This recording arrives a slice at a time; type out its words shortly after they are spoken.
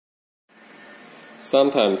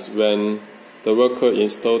Sometimes when the worker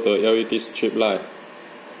install the LED strip light,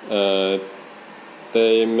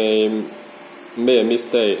 they may make a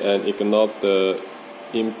mistake and ignore the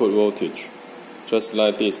input voltage. Just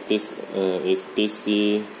like this. This is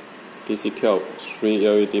DC12, 3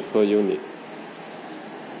 LED per unit.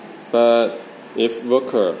 But if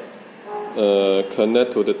worker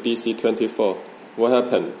connect to the DC24, what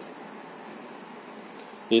happens?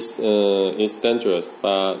 It's dangerous,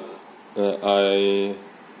 but I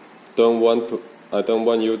don't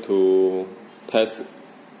want you to test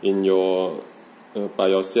in your by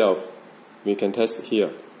yourself. We can test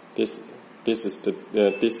here. This is the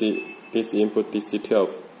DC input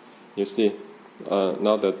DC12. You see,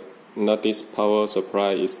 now this power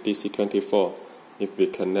supply is DC24. If we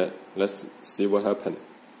connect, let's see what happens.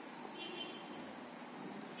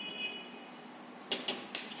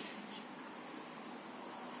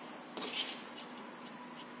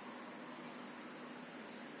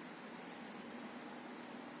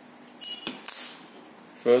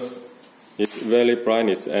 First, it's very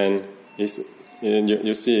brightness and you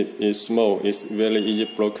see it's small. It's very easy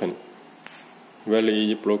broken. Very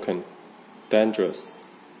easy broken. Dangerous.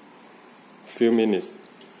 Few minutes.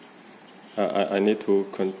 I need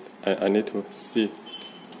to see.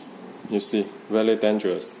 You see, very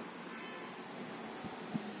dangerous.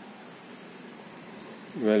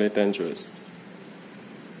 Very dangerous.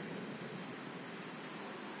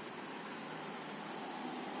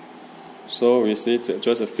 So we see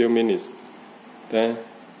just a few minutes, then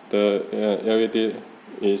the LED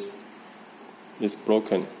is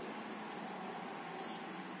broken.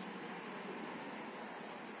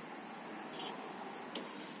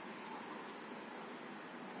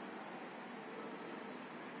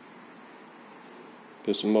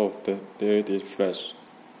 The smoke, the LED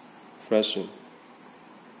flashing.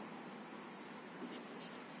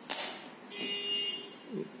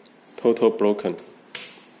 Total broken.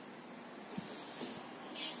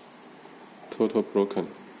 Total broken.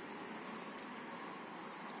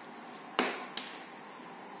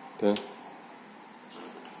 Then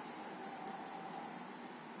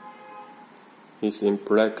it's in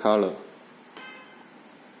black color.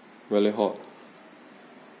 Very hot.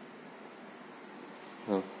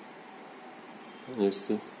 You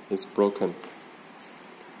see, it's broken.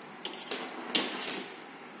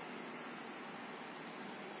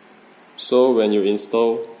 So when you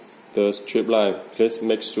install the strip light, please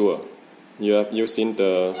make sure you are using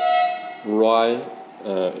the right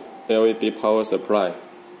LED power supply.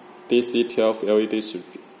 DC12 LED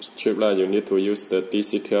strip light, you need to use the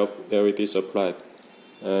DC12 LED supply,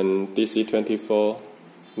 and DC24V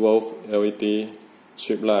LED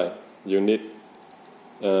strip light, you need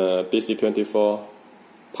DC24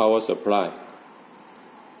 power supply.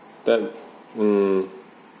 That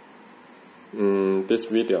this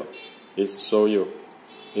video is show you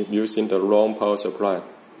if using the wrong power supply,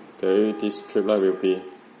 the LED strip light will be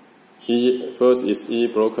first is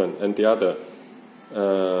broken, and the other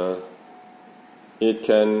it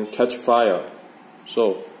can catch fire.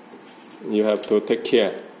 So you have to take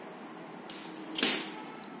care.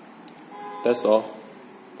 That's all.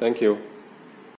 Thank you.